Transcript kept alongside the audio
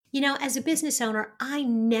As a business owner, I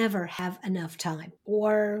never have enough time.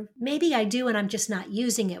 Or maybe I do and I'm just not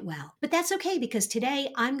using it well. But that's okay because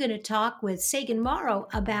today I'm going to talk with Sagan Morrow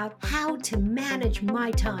about how to manage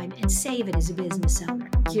my time and save it as a business owner.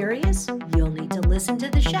 Curious? You'll need to listen to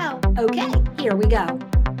the show. Okay, here we go.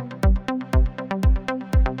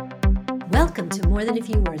 Welcome to More Than a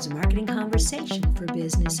Few Words, a marketing conversation for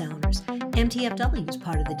business owners. MTFW is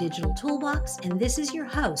part of the Digital Toolbox, and this is your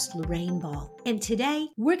host, Lorraine Ball. And today,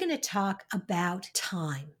 we're going to talk about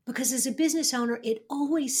time. Because as a business owner, it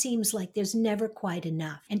always seems like there's never quite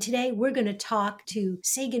enough. And today, we're going to talk to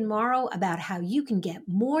Sagan Morrow about how you can get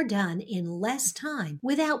more done in less time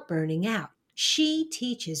without burning out. She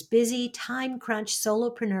teaches busy, time-crunch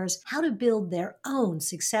solopreneurs how to build their own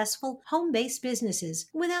successful home-based businesses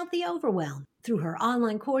without the overwhelm. Through her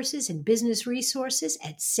online courses and business resources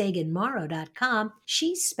at saganmorrow.com,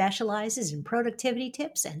 she specializes in productivity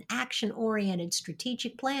tips and action-oriented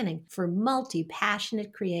strategic planning for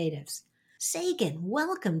multi-passionate creatives. Sagan,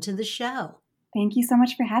 welcome to the show. Thank you so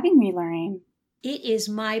much for having me, Lorraine. It is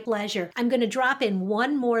my pleasure. I'm going to drop in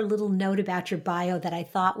one more little note about your bio that I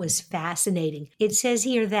thought was fascinating. It says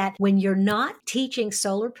here that when you're not teaching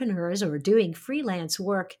solopreneurs or doing freelance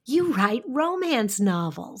work, you write romance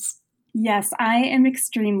novels. Yes, I am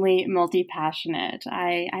extremely multi-passionate.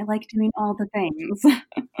 I like doing all the things.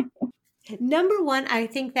 Number one, I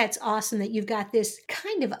think that's awesome that you've got this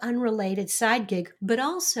kind of unrelated side gig, but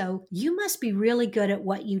also you must be really good at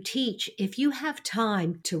what you teach if you have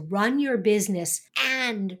time to run your business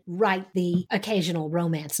and write the occasional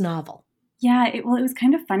romance novel. Yeah, it was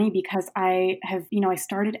kind of funny because I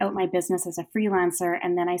started out my business as a freelancer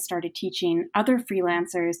and then I started teaching other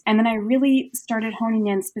freelancers. And then I really started honing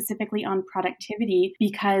in specifically on productivity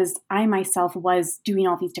because I myself was doing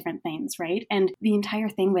all these different things, right? And the entire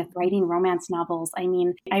thing with writing romance novels,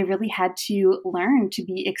 I really had to learn to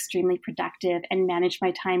be extremely productive and manage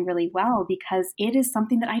my time really well because it is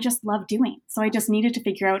something that I just love doing. So I just needed to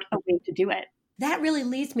figure out a way to do it. That really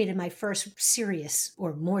leads me to my first serious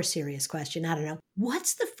or more serious question. I don't know.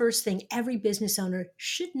 What's the first thing every business owner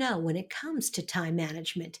should know when it comes to time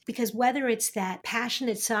management? Because whether it's that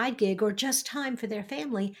passionate side gig or just time for their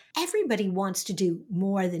family, everybody wants to do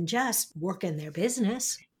more than just work in their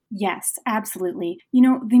business. Yes, absolutely.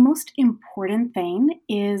 The most important thing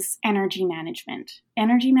is energy management.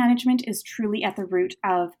 Energy management is truly at the root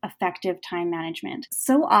of effective time management.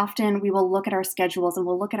 So often we will look at our schedules and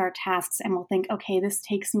we'll look at our tasks and we'll think, okay, this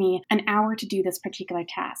takes me an hour to do this particular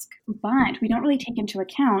task. But we don't really take into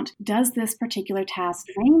account, does this particular task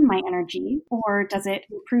drain my energy or does it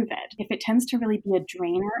improve it? If it tends to really be a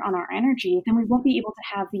drainer on our energy, then we won't be able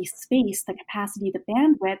to have the space, the capacity, the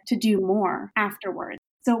bandwidth to do more afterwards.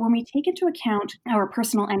 So when we take into account our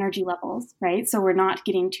personal energy levels, right? So we're not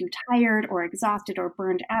getting too tired or exhausted or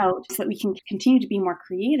burned out so that we can continue to be more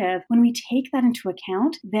creative. When we take that into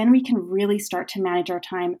account, then we can really start to manage our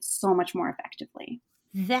time so much more effectively.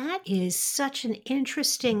 That is such an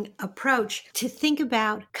interesting approach to think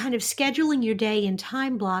about kind of scheduling your day in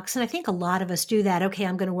time blocks. And I think a lot of us do that. Okay,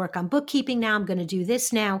 I'm going to work on bookkeeping now. I'm going to do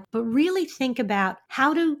this now. But really think about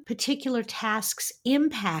how do particular tasks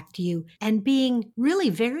impact you and being really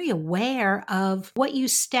very aware of what you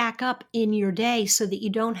stack up in your day so that you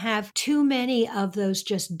don't have too many of those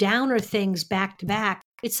just downer things back to back.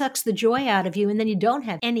 It sucks the joy out of you and then you don't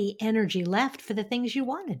have any energy left for the things you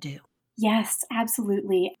want to do. Yes,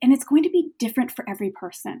 absolutely. And it's going to be different for every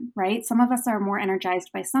person, right? Some of us are more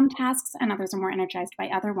energized by some tasks and others are more energized by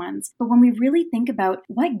other ones. But when we really think about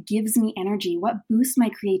what gives me energy, what boosts my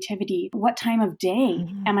creativity, what time of day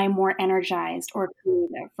am I more energized or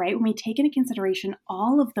creative, right? When we take into consideration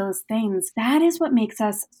all of those things, that is what makes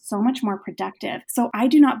us so much more productive. So I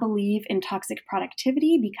do not believe in toxic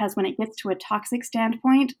productivity because when it gets to a toxic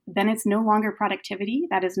standpoint, then it's no longer productivity.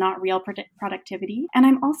 That is not real productivity. And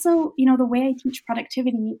I'm also, the way I teach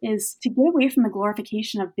productivity is to get away from the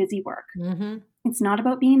glorification of busy work. Mm-hmm. It's not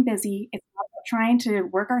about being busy. It's not about trying to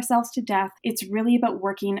work ourselves to death. It's really about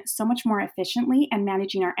working so much more efficiently and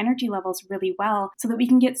managing our energy levels really well so that we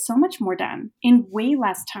can get so much more done in way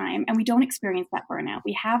less time and we don't experience that burnout.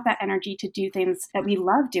 We have that energy to do things that we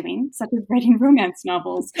love doing, such as writing romance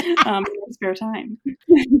novels in our spare time.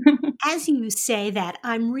 As you say that,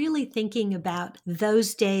 I'm really thinking about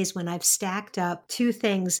those days when I've stacked up two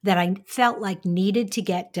things that I felt like needed to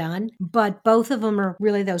get done, but both of them are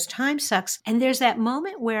really those time sucks. And there's there's that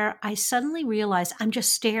moment where I suddenly realize I'm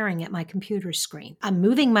just staring at my computer screen. I'm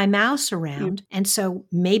moving my mouse around. And so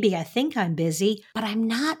maybe I think I'm busy, but I'm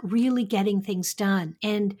not really getting things done.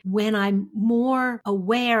 And when I'm more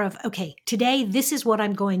aware of, okay, today, this is what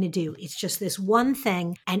I'm going to do. It's just this one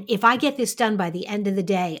thing. And if I get this done by the end of the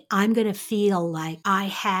day, I'm going to feel like I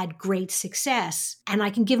had great success and I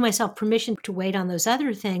can give myself permission to wait on those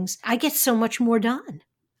other things. I get so much more done.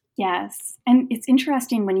 Yes. And it's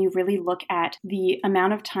interesting when you really look at the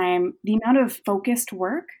amount of time, the amount of focused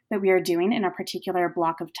work that we are doing in a particular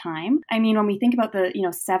block of time. I mean, when we think about the,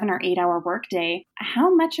 7 or 8 hour workday,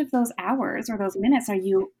 how much of those hours or those minutes are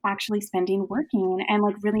you actually spending working and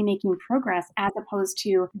like really making progress as opposed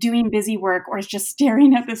to doing busy work or just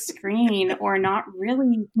staring at the screen or not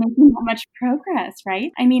really making that much progress,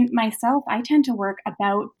 right? I mean, myself, I tend to work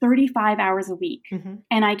about 35 hours a week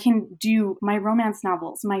and I can do my romance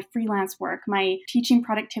novels, my freelance work, my teaching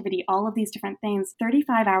productivity, all of these different things.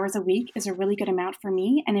 35 hours a week is a really good amount for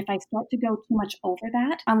me. And if I start to go too much over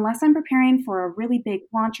that, unless I'm preparing for a really big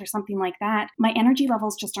launch or something like that, my energy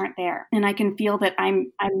levels just aren't there. And I can feel that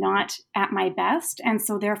I'm not at my best. And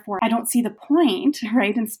so therefore, I don't see the point,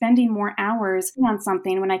 right, in spending more hours on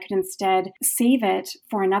something when I could instead save it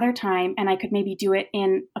for another time and I could maybe do it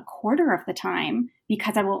in a quarter of the time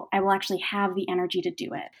because I will actually have the energy to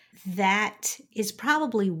do it. That is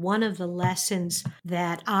probably one of the lessons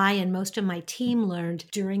that I and most of my team learned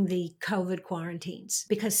during the COVID quarantines,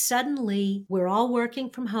 because suddenly we're all working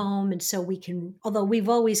from home. And so we can, although we've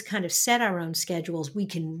always kind of set our own schedules, we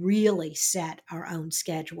can really set our own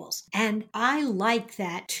schedules. And I like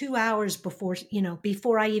that 2 hours before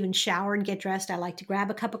I even shower and get dressed, I like to grab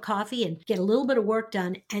a cup of coffee and get a little bit of work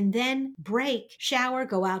done and then break, shower,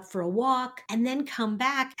 go out for a walk, and then come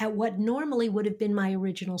back at what normally would have been my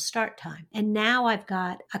original start time. And now I've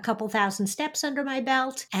got a couple thousand steps under my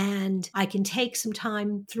belt and I can take some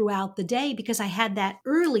time throughout the day because I had that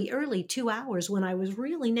early 2 hours when I was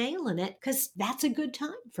really nailing it, because that's a good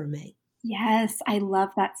time for me. Yes, I love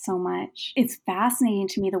that so much. It's fascinating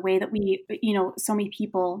to me the way that we, so many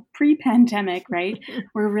people pre-pandemic, right,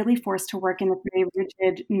 were really forced to work in a very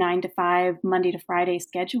rigid 9 to 5, Monday to Friday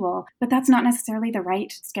schedule. But that's not necessarily the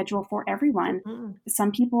right schedule for everyone. Mm-hmm.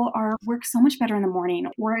 Some people work so much better in the morning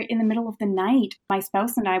or in the middle of the night. My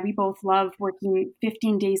spouse and I, we both love working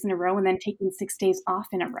 15 days in a row and then taking 6 days off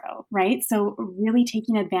in a row, right? So really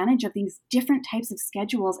taking advantage of these different types of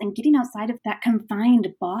schedules and getting outside of that confined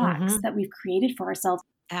box that we've created for ourselves.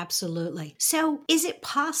 Absolutely. So is it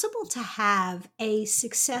possible to have a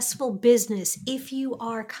successful business if you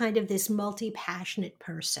are kind of this multi-passionate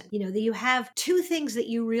person? That you have two things that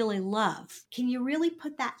you really love. Can you really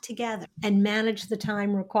put that together and manage the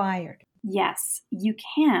time required? Yes, you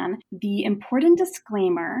can. The important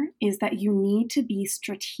disclaimer is that you need to be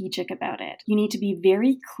strategic about it. You need to be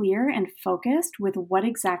very clear and focused with what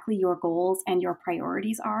exactly your goals and your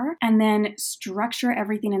priorities are, and then structure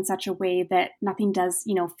everything in such a way that nothing does,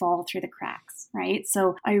 fall through the cracks, right?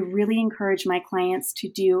 So I really encourage my clients to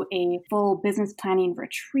do a full business planning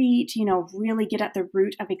retreat, really get at the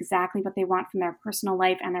root of exactly what they want from their personal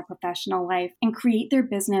life and their professional life and create their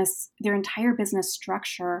entire business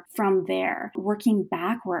structure from there, working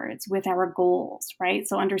backwards with our goals, right?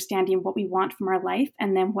 So understanding what we want from our life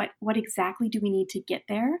and then what exactly do we need to get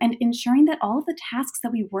there, and ensuring that all of the tasks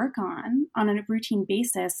that we work on a routine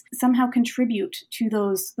basis somehow contribute to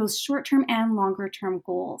those short-term and longer-term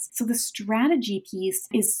goals. So the strategy piece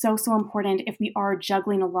is so important if we are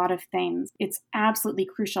juggling a lot of things. It's absolutely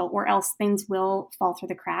crucial, or else things will fall through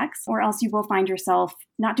the cracks, or else you will find yourself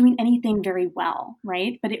not doing anything very well,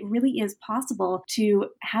 right? But it really is possible to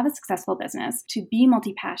have a successful business, to be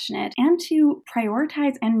multi-passionate, and to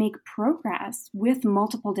prioritize and make progress with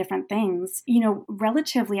multiple different things,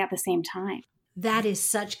 relatively at the same time. That is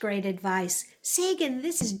such great advice. Sagan,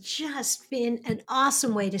 this has just been an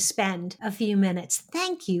awesome way to spend a few minutes.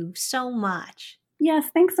 Thank you so much. Yes,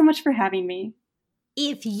 thanks so much for having me.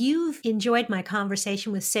 If you've enjoyed my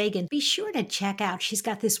conversation with Sagan, be sure to check out, she's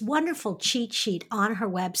got this wonderful cheat sheet on her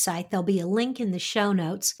website. There'll be a link in the show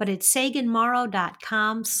notes, but it's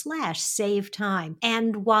saganmorrow.com/savetime.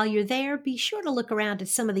 And while you're there, be sure to look around at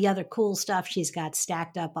some of the other cool stuff she's got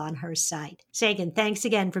stacked up on her site. Sagan, thanks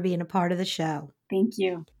again for being a part of the show. Thank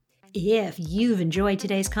you. If you've enjoyed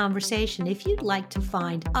today's conversation, if you'd like to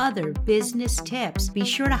find other business tips, be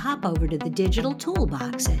sure to hop over to the Digital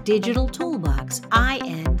Toolbox at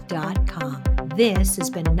digitaltoolboxin.com. This has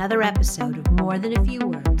been another episode of More Than a Few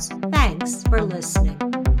Words. Thanks for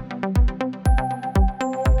listening.